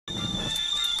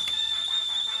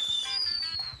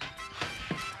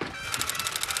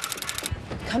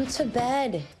Come to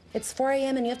bed. It's 4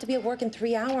 a.m. and you have to be at work in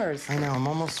 3 hours. I know, I'm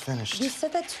almost finished. You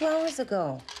said that 2 hours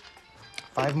ago.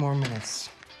 5 more minutes.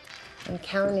 I'm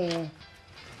counting.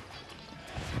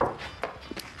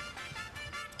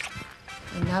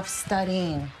 Enough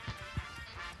studying.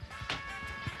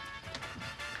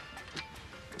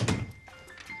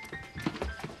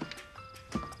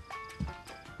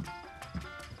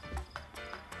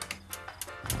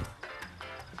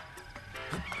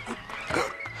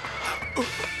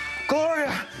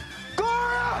 Gloria!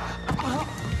 Gloria! Oh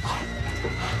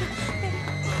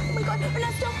my God,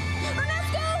 Ernesto!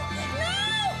 Ernesto!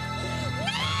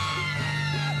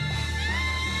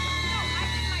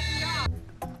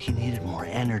 No! He needed more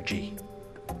energy.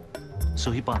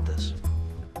 So he bought this.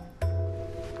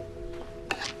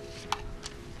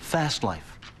 Fast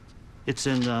Life. It's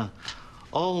an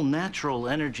all-natural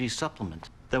energy supplement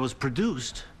that was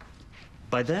produced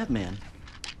by that man,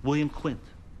 William Quint.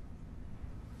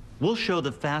 We'll show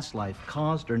that Fast Life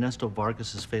caused Ernesto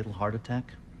Vargas's fatal heart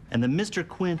attack, and that Mr.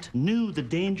 Quint knew the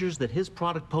dangers that his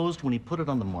product posed when he put it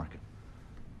on the market.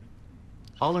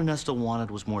 All Ernesto wanted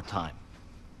was more time.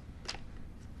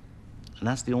 And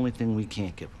that's the only thing we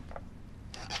can't give him.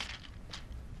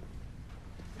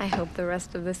 I hope the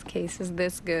rest of this case is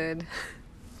this good.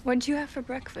 What'd you have for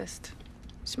breakfast?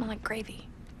 Smell like gravy.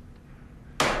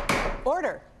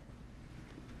 Order.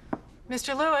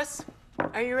 Mr. Lewis,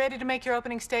 are you ready to make your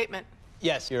opening statement?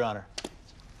 Yes, Your Honor.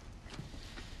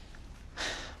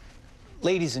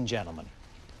 Ladies and gentlemen,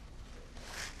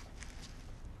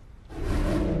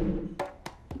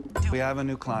 we have a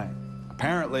new client.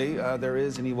 Apparently, there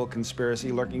is an evil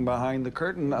conspiracy lurking behind the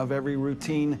curtain of every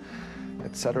routine,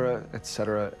 et cetera, et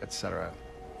cetera, et cetera.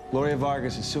 Gloria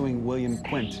Vargas is suing William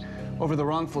Quint over the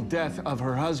wrongful death of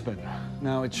her husband.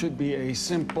 Now, it should be a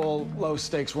simple,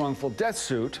 low-stakes wrongful death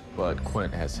suit. But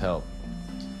Quint has help.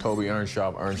 Toby Earnshaw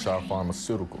of Earnshaw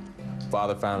Pharmaceutical.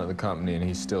 Father founded the company, and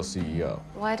he's still CEO.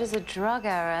 Why does a drug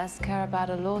heiress care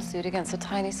about a lawsuit against a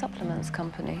tiny supplements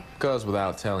company? Because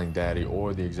without telling Daddy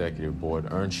or the executive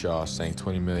board, Earnshaw sank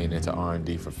 $20 million into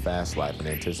R&D for Fast Life in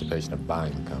anticipation of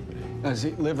buying the company. As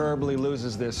Liv Herbley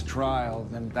loses this trial,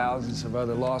 then thousands of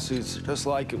other lawsuits just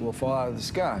like it will fall out of the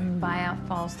sky. Buyout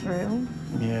falls through.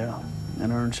 yeah,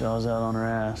 and Earnshaw's out on her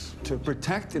ass. To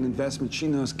protect an investment she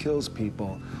knows kills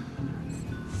people,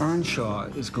 Earnshaw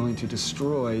is going to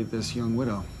destroy this young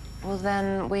widow. Well,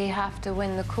 then we have to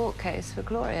win the court case for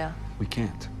Gloria. We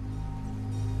can't.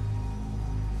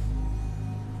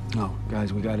 No,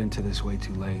 guys, we got into this way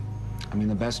too late. I mean,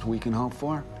 the best we can hope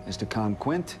for is to con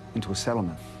Quint into a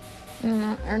settlement.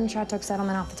 Earnshaw took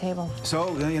settlement off the table.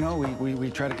 So, you know, we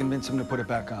try to convince him to put it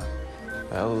back on.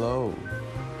 Hello.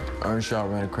 Earnshaw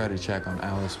ran a credit check on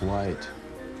Alice White.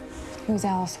 Who's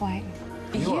Alice White?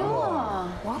 Yeah.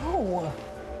 Whoa.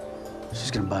 She's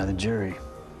gonna buy the jury.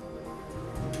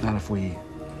 Not if we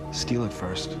steal it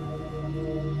first.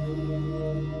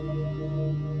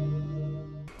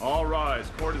 All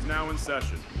rise. Court is now in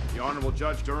session. The Honorable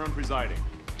Judge Durham presiding.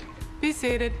 Be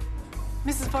seated.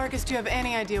 Mrs. Vargas, do you have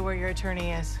any idea where your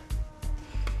attorney is?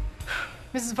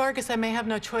 Mrs. Vargas, I may have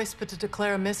no choice but to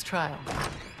declare a mistrial.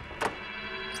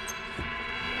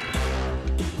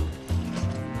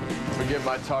 Forgive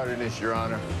my tardiness, Your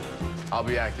Honor. I'll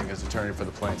be acting as attorney for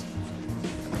the plaintiff.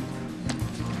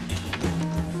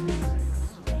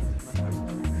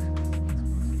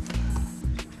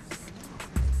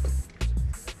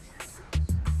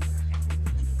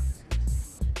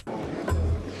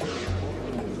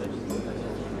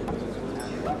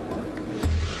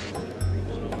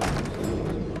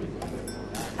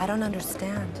 I don't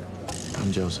understand.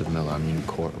 I'm Joseph Miller. I'm your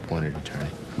court-appointed attorney.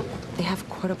 They have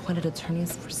court-appointed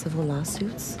attorneys for civil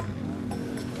lawsuits?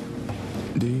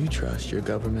 Do you trust your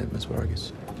government, Ms.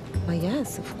 Vargas? Why,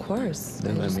 yes, of course.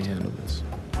 Then let me handle this.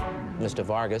 Mr.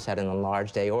 Vargas had an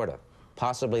enlarged aorta,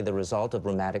 possibly the result of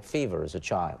rheumatic fever as a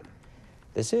child.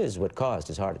 This is what caused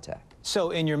his heart attack. So,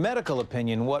 in your medical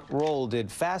opinion, what role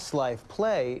did Fast Life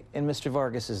play in Mr.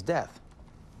 Vargas's death?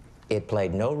 It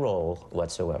played no role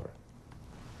whatsoever.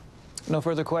 No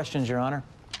further questions, Your Honor.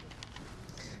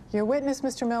 Your witness,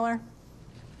 Mr. Miller.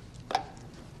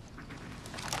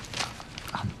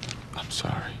 I'm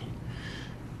sorry.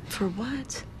 For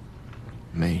what?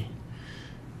 Me.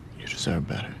 You deserve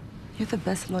better. You're the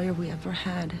best lawyer we ever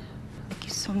had. Thank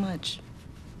you so much.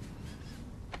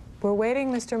 We're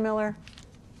waiting, Mr. Miller.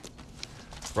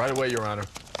 Right away, Your Honor.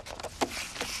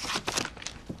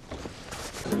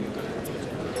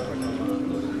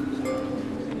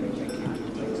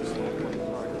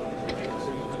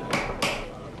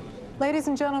 Ladies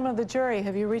and gentlemen of the jury,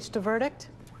 have you reached a verdict?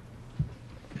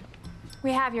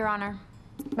 We have, Your Honor.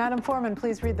 Madam Foreman,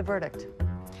 please read the verdict.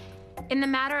 In the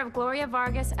matter of Gloria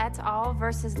Vargas et al.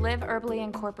 Versus Live Herbally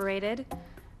Incorporated,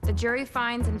 the jury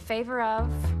finds in favor of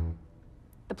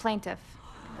the plaintiff.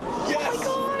 Yes! Oh my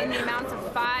God! In the amount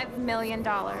of $5 million.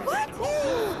 What?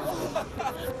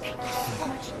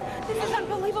 This is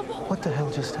unbelievable. What the hell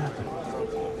just happened?